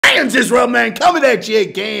Skins Israel, man, coming at you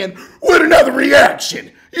again with another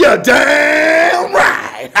reaction. You're damn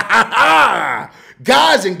right.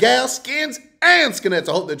 Guys and gals, skins and skinettes,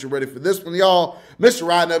 I hope that you're ready for this one, y'all. Mr.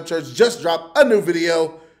 Riding Up Church just dropped a new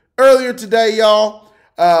video earlier today, y'all.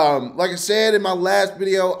 Like I said in my last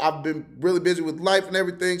video, I've been really busy with life and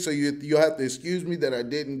everything, so you'll have to excuse me that I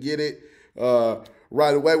didn't get it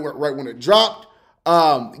right away, right when it dropped.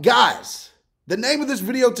 Guys, the name of this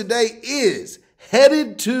video today is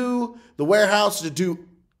Headed to the Warehouse to do,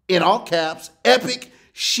 in all caps, epic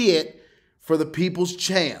shit for the people's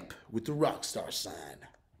champ with the rockstar sign.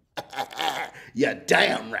 Yeah,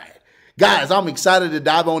 damn right. Guys, I'm excited to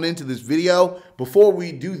dive on into this video. Before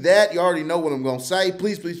we do that, you already know what I'm going to say.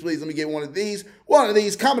 Please, please, please, let me get one of these. One of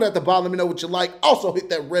these. Comment at the bottom. Let me know what you like. Also, hit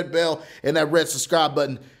that red bell and that red subscribe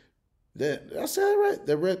button. Did I say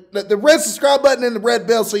that right? The red subscribe button and the red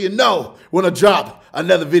bell so you know when I drop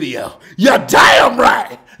another video. You're damn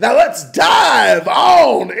right. Now let's dive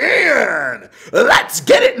on in. Let's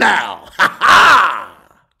get it now. Ha ha.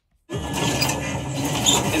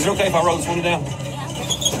 Is it okay if I roll this window down?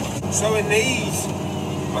 So in these,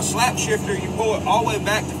 a slap shifter, you pull it all the way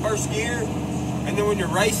back to first gear, and then when you're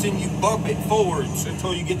racing, you bump it forwards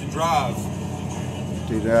until you get to drive.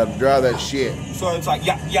 Dude, how to drive that shit. So it's like,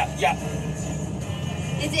 yeah.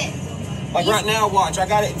 Is it? Like right now, watch, I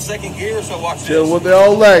got it in second gear, so watch Chill this. with the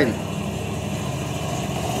old lady. You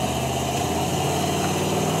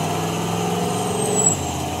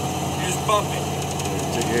just bump it.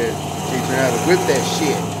 Teach me how to whip that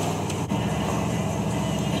shit.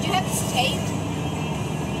 Did you have this taped?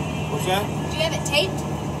 What's that? Did you have it taped?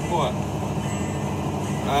 What?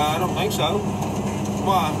 I don't think so.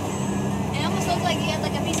 Why? It almost looked like you had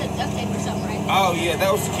like a piece of duct tape or something, right? Oh yeah,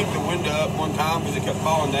 that was to keep the window up one time because it kept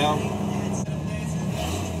falling down.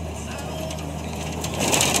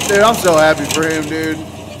 Dude, I'm so happy for him, dude.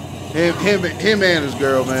 Him and his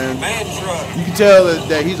girl, man. Man truck. You can tell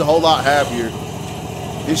that he's a whole lot happier.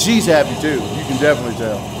 And she's happy too. You can definitely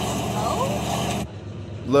tell. Oh?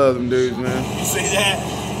 Love them dudes, man. You see that?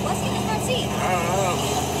 What's in the front seat? I don't know.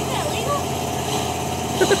 Is that illegal?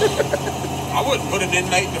 I wouldn't put an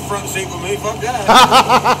inmate in the front seat with me. Fuck that.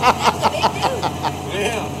 That's a big dude.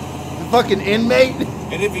 Yeah. The fucking inmate?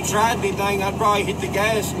 And if he tried anything, I'd probably hit the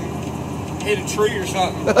gas and hit a tree or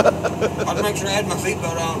something. I'd make sure I had my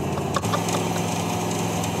seatbelt on.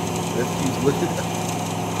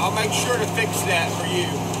 I'll make sure to fix that for you.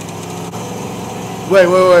 Wait,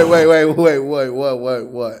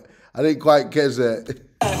 what? I didn't quite catch that.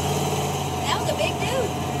 That was a big dude.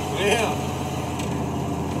 Yeah.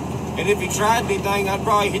 And if he tried anything, I'd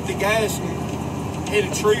probably hit the gas and hit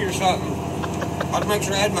a tree or something. I'd make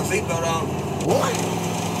sure I had my seatbelt on. What?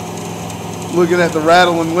 Looking at the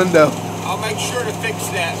rattling window. I'll make sure to fix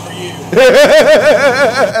that for you.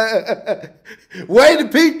 Way to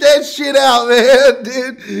peep that shit out, man,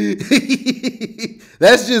 dude.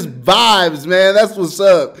 That's just vibes, man. That's what's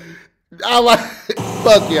up. I like.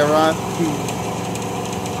 Fuck yeah, Ron.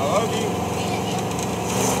 I love you.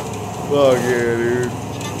 Fuck yeah, dude.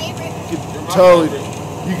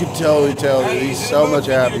 You can totally tell that he's so much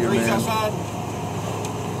happier, man. Outside?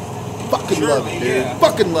 Fucking Surely, love it, dude. yeah.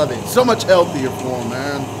 Fucking love it. So much healthier for him,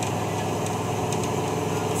 man.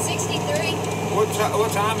 63.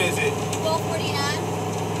 What time is it?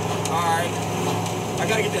 12:49. Alright. I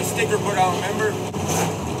gotta get that sticker put on, remember?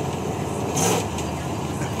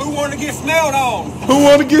 Who wanna get smelled on? Who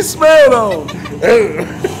wanna get smelled on?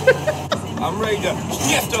 I'm ready to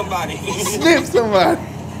sniff somebody. Sniff somebody.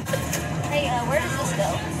 Hey, where does this go?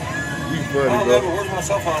 You funny, Oh, bro. baby, where's my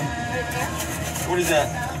cell phone? Right there? What is that?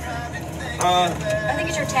 I think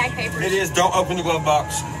it's your tag papers. It is. Don't open the glove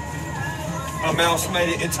box. A mouse made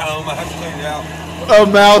it its home. I have to clean it out. A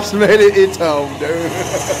mouse made it its home, dude.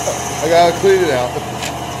 I gotta clean it out.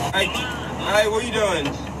 Hey, what are you doing?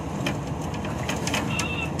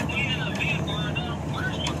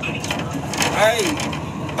 Hey,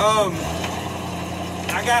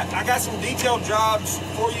 I got some detailed jobs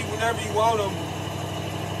for you whenever you want them.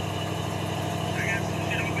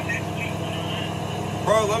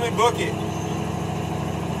 Bro, let me book it.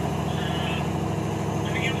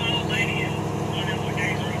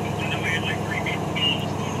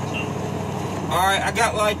 Alright, I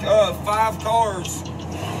got like 5 cars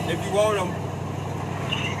if you want them.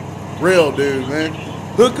 Real dude, man.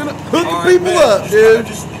 Hooking Right, people man, up, dude.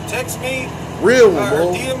 Just text me. Real one, Or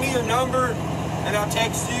bro. DM me your number, and I'll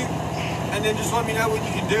text you. And then just let me know when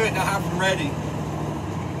you can do it, and I'll have them ready.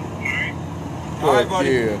 All right, buddy.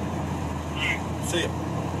 Yeah. See ya.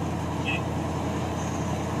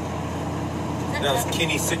 That was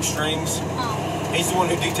Kenny 6 Strings. Oh. He's the one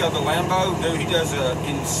who detailed the Lambo. Dude, he does an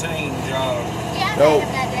insane job. Yeah, I Nope. met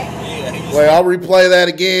him that day. Yeah, he's Wait, I'll replay that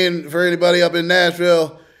again for anybody up in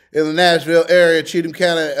Nashville, in the Nashville area, Cheatham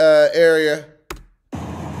County area.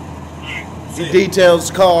 He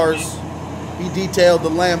details cars. He detailed the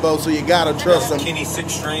Lambo, so you gotta trust him. Kenny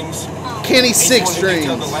Six Strings. Kenny He's Six the one who Strings.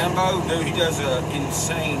 detailed the Lambo. Dude, he does an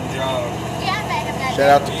insane job. Yeah, I met him that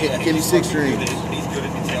Shout out to day. Kenny he's Six fucking Strings. good at- He's good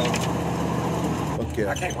at detailing. Okay.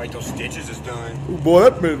 I can't wait till Stitches is done. Ooh, boy,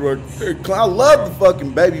 that bitch right. I love the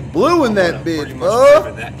fucking baby blue in that Pretty bitch, much bro.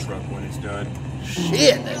 driven that truck when it's done.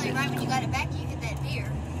 Shit. Really, right when you got it back, you hit that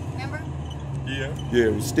deer. Remember? Yeah. Yeah,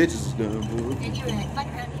 when Stitches is done, bro. And you were like, fuck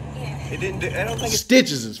around. Yeah. It didn't do, I don't think it's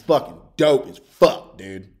Stitches is fucking dope as fuck,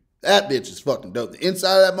 dude. That bitch is fucking dope. The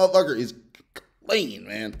inside of that motherfucker is clean,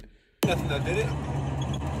 man. nothing though, did it?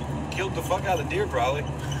 Killed the fuck out of the deer probably.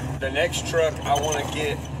 The next truck I want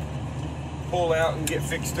to pull out and get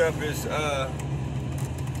fixed up is the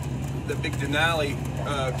big Denali,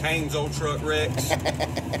 Kane's old truck Rex.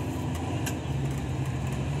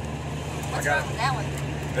 What's I got wrong with that one?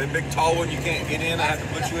 the big tall one you can't get in. I have to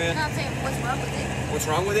put you in. No, I'm saying, what's wrong with it? What's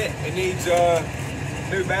wrong with it? It needs a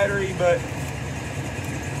new battery, but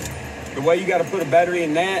the way you got to put a battery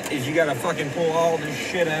in that is you got to fucking pull all this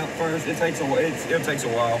shit out first. It takes a while. It takes a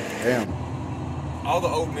while. Damn. All the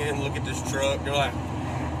old men look at this truck. They're like,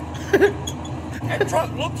 that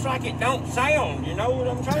truck looks like it don't sound. You know what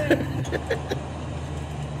I'm saying?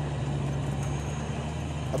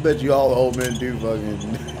 I bet you all the old men do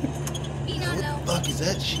fucking. You don't know. What the fuck is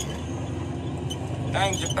that shit?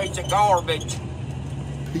 Thing's a piece of garbage.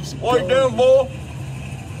 Piece of What you garbage. doing, boy?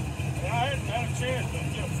 I hadn't had a chance to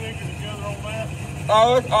get a figure together on that.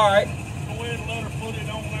 Oh, it's all right. Go ahead and let her put it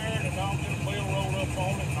on there, and I'll get a bill rolled up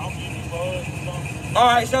on it, and I'll give you a buzz or something. All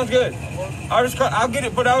right, sounds good. Work, I'll get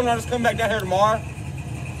it put on and I'll just come back down here tomorrow.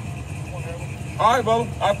 whatever. All right, Bo.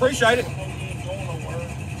 I appreciate it. So you ain't going nowhere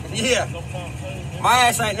Yeah. sometime soon. My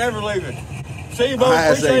ass ain't never leaving. See you, Bo. My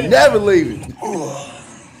ass Appreciate ain't it. never leaving.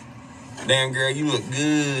 Damn, girl, you look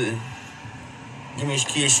good. Give me a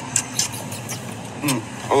kiss. I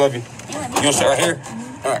love you. You want to sit right here?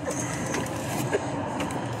 All right.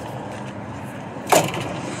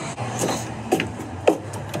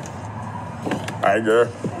 Hi, girl.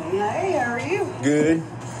 Hey, how are you? Good.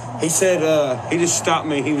 He said, he just stopped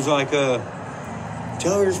me. He was like, tell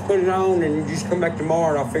her to just put it on and you just come back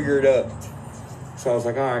tomorrow and I'll figure it up. So I was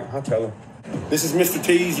like, all right, I'll tell her. This is Mr.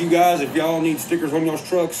 T's, you guys. If y'all need stickers on y'all's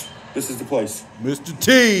trucks, this is the place. Mr.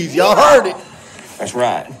 T's, y'all heard it. That's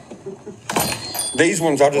right. These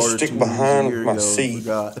ones I'll just Order stick 2 behind years my ago, seat.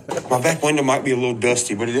 forgot. My back window might be a little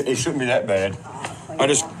dusty, but it shouldn't be that bad. All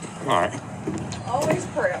right. Always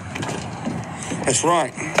proud. That's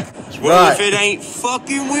right. Well, right. if it ain't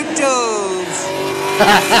fucking with Dubs.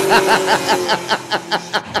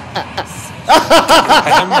 I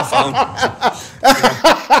have my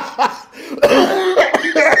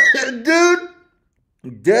phone. Dude,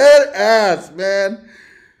 dead ass, man.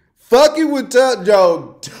 Fucking with Tubbs.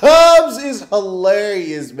 Yo, Tubbs is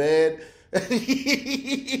hilarious, man.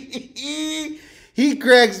 He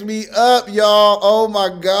cracks me up, y'all. Oh my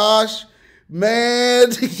gosh. Man,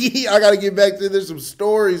 I gotta get back to there's some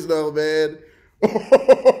stories though, man.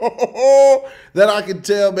 That I can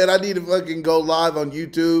tell, man. I need to fucking go live on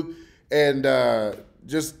YouTube and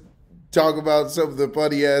just talk about some of the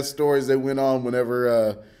funny ass stories that went on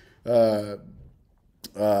whenever I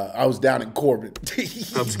was down in Corbin.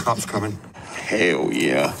 Dubs cops coming. Hell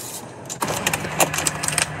yeah.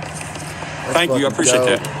 Thank you. I appreciate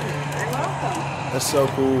dope. that. You're welcome. That's so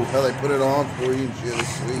cool. How they put it on for you and shit.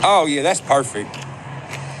 It's sweet. Oh, yeah, that's perfect.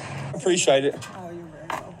 Appreciate it. Oh, you're very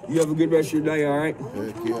welcome. You have a good rest of your day, all right?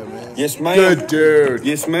 Heck yeah, man. Yes, ma'am. Good dude.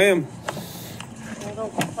 Yes, ma'am.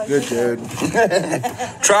 Good dude.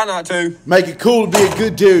 Try not to. Make it cool to be a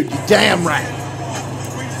good dude. You damn right.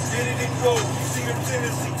 We just did it in gold. You see them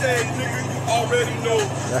Tennessee tags, nigga, you already know.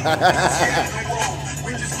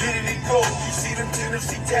 We just did it in gold. You see them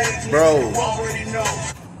Tennessee tags, nigga, Bro. you already know.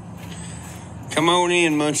 Come on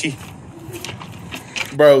in, Munchie.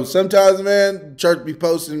 Bro, sometimes, man, church be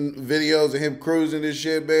posting videos of him cruising this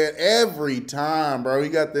shit, man. Every time, bro. He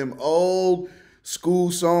got them old school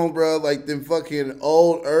songs, bro. Like them fucking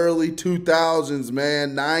old early 2000s,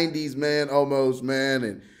 man. 90s, man, almost, man.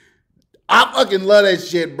 And I fucking love that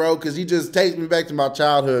shit, bro, because he just takes me back to my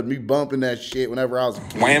childhood. Me bumping that shit whenever I was a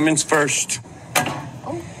kid. Whammons first.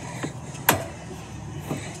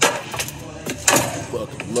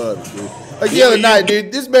 Fucking love it, dude. Like the other night,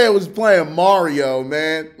 dude, this man was playing Mario,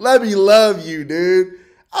 man. Let me love you, dude.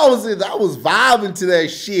 I was vibing to that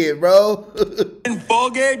shit, bro. And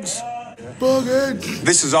Buggage. Buggins.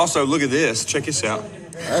 This is also, look at this. Check this out.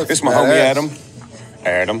 That's This is my homie badass.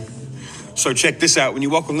 Adam. So check this out. When you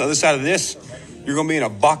walk on the other side of this, you're going to be in a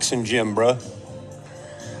boxing gym, bruh.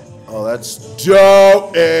 Oh, that's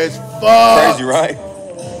dope as fuck. Crazy, right?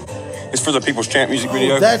 It's for the People's Champ music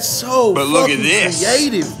video. That's so But look at fucking this.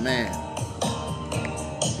 creative, man.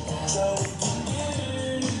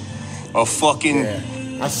 A fucking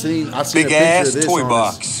I seen a big picture ass of this toy on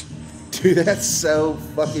box. Dude, that's so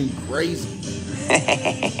fucking crazy.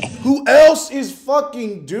 Who else is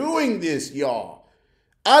fucking doing this, y'all?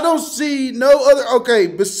 I don't see no other. Okay,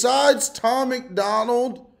 besides Tom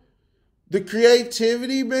McDonald, the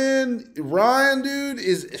creativity, man, Ryan, dude,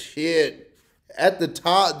 is shit at the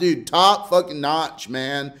top, dude. Top fucking notch,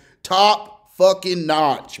 man. Top fucking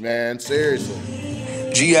notch, man. Seriously.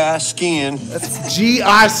 GI Skin. That's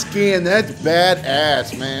GI Skin. That's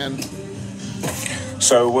badass, man.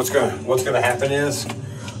 So what's gonna happen is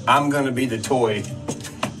I'm gonna be the toy,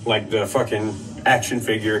 like the fucking action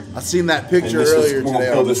figure. I seen that picture And this is- earlier we're gonna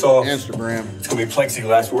today peel on this off. Instagram. It's gonna be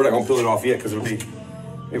plexiglass, but we're not gonna peel it off yet because it'll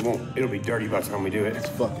be dirty by the time we do it. It's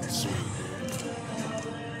fucking sweet.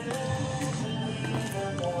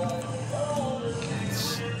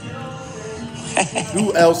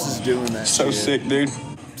 Who else is doing that? So shit? sick, dude.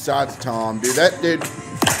 Besides Tom, dude. That dude,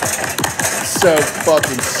 so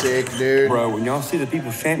fucking sick, dude. Bro, when y'all see the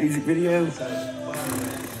People's Champ music video,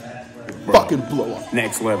 Fucking blow up.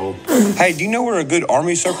 next level. Hey, do you know where a good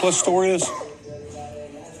army surplus store is?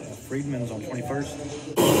 Friedman's on 21st.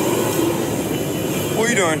 What are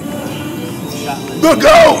you doing? The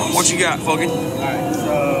goat. What you got, fucking? Alright,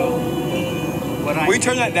 so Will you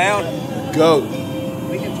turn that down? Goat.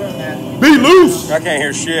 we can turn that Be loose. I can't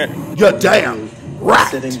hear shit. You're damn right.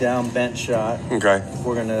 sitting down bench shot. Okay.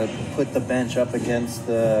 We're gonna put the bench up against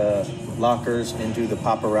the lockers and do the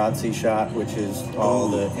paparazzi shot, which is all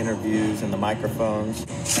the interviews and the microphones.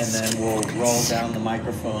 And then we'll roll down the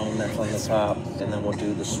microphone that's on the top, and then we'll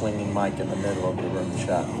do the swinging mic in the middle of the room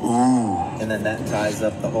shot. Ooh. And then that ties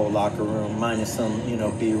up the whole locker room, minus some,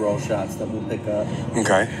 B-roll shots that we'll pick up.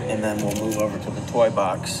 Okay. And then we'll move over to the toy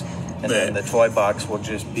box. And then the toy box will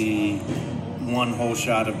just be one whole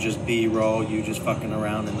shot of just B-roll, you just fucking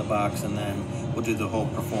around in the box, and then we'll do the whole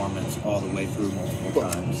performance all the way through multiple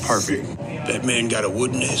times. Perfect. That man got a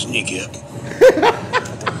wooden ass kneecap.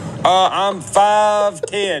 I'm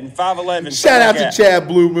 5'10", 5'11". Shout out to Chad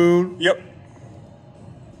Blue Moon. Yep.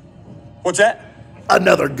 What's that?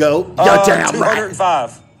 Another goat. You're damn right.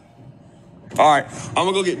 205. All right, I'm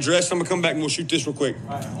gonna go get dressed. I'm gonna come back and we'll shoot this real quick.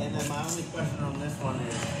 And then my only question on this one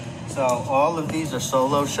is, so all of these are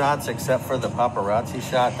solo shots except for the paparazzi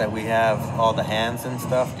shot that we have all the hands and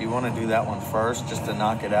stuff. Do you want to do that one first just to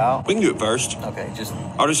knock it out? We can do it first. Okay,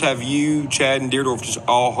 I'll just have you, Chad, and Deerdorf just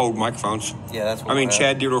all hold microphones. yeah, that's what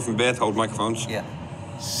Chad, Deerdorf, and Beth hold microphones. Yeah.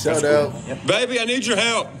 Shut up. Baby, I need your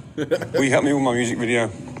help. Will you help me with my music video?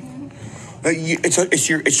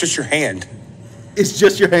 It's just your hand. It's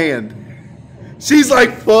just your hand. She's like,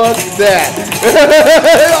 fuck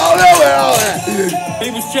that. All that.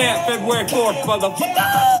 People's Champ, February 4th,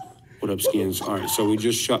 motherfucker. What up, Skins? All right, so we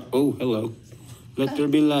just shot. Oh, hello. Let there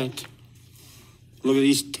be light. Look at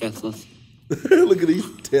these Teslas. Look at these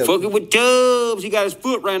tips. Fucking with Tubbs. He got his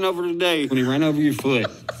foot ran over today. When he ran over your foot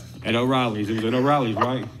at O'Reilly's. It was at O'Reilly's,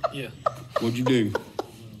 right? Yeah. What'd you do?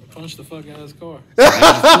 Punched the fuck out of his car.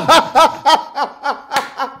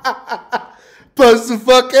 Punched the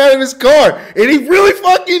fuck out of his car. And he really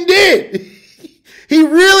fucking did. He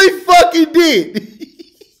really fucking did.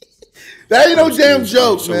 That ain't no damn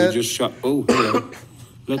joke, so man. we just shot. Oh, hello.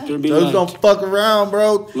 Let there be Those light. don't fuck around,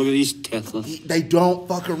 bro. Look at these Teslas. They don't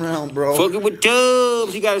fuck around, bro. Fucking with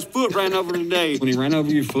Tubbs. He got his foot ran over today. When he ran over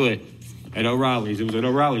your foot at O'Reilly's. It was at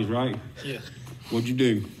O'Reilly's, right? Yeah. What'd you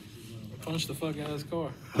do? Punched the fuck out of his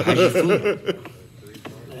car. How's your foot?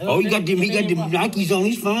 Oh, he got them Nikes on.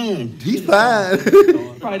 He's fine. He's fine.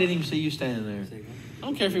 Probably didn't even see you standing there. I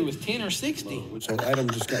don't care if it was 10 or 60. So Adam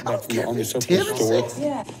just got back from the Army 10 Surplus or store. 60?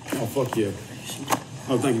 Oh, fuck yeah.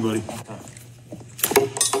 Oh, thank you, buddy.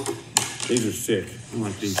 These are sick. I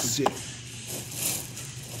like these. Sick.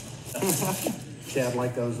 Chad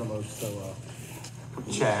like those the most, so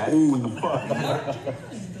Chad.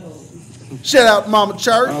 Shout out Mama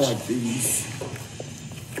Church. I like these.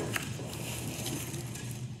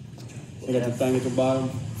 They got the thing at the bottom.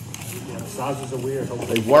 sizes are weird.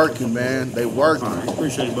 They working, man. They working. All right,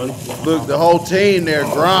 appreciate it, buddy. Look, the whole team there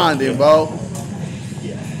grinding, bro.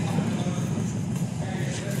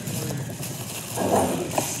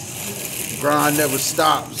 Grind never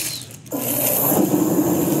stops.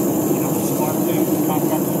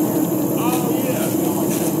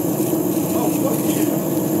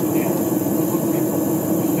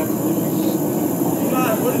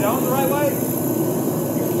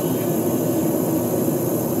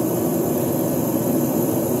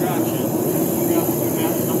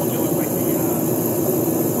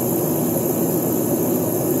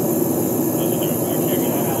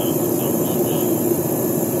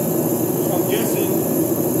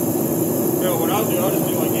 I'll just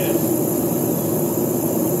do like this.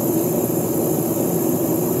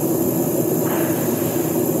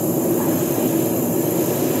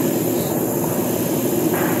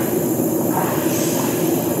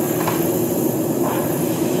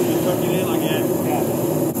 Tuck it in like that.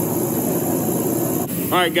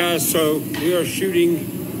 All right, guys, so we are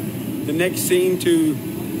shooting the next scene to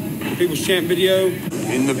the People's Champ video.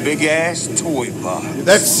 In the big ass toy box.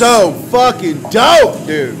 That's so fucking dope,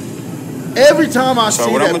 dude. Every time I see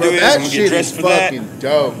what that, I'm gonna bro, do is that I'm gonna get shit is dressed for that. fucking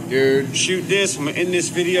dope, dude. Shoot this. I'm gonna end this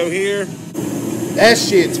video here. That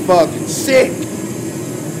shit's fucking sick.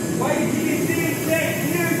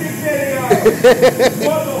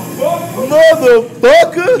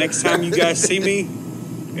 Motherfucker. Next time you guys see me,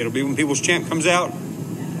 it'll be when People's Champ comes out.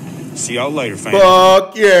 See y'all later, fam.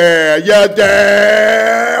 Fuck yeah, you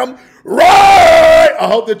damn right. I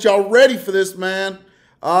hope that y'all ready for this, man.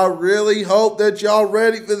 I really hope that y'all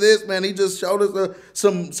ready for this, man. He just showed us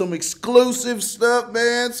some exclusive stuff,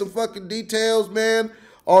 man. Some fucking details, man,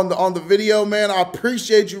 on the video, man. I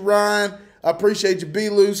appreciate you, Ryan. I appreciate you, B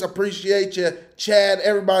Loose. I appreciate you, Chad,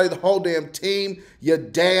 everybody, the whole damn team. You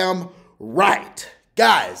damn right.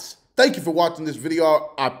 Guys, thank you for watching this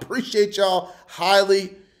video. I appreciate y'all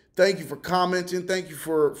highly. Thank you for commenting. Thank you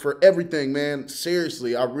for everything, man.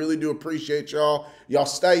 Seriously, I really do appreciate y'all. Y'all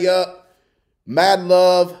stay up. Mad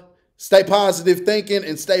love. Stay positive thinking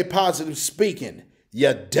and stay positive speaking.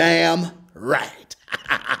 You damn right.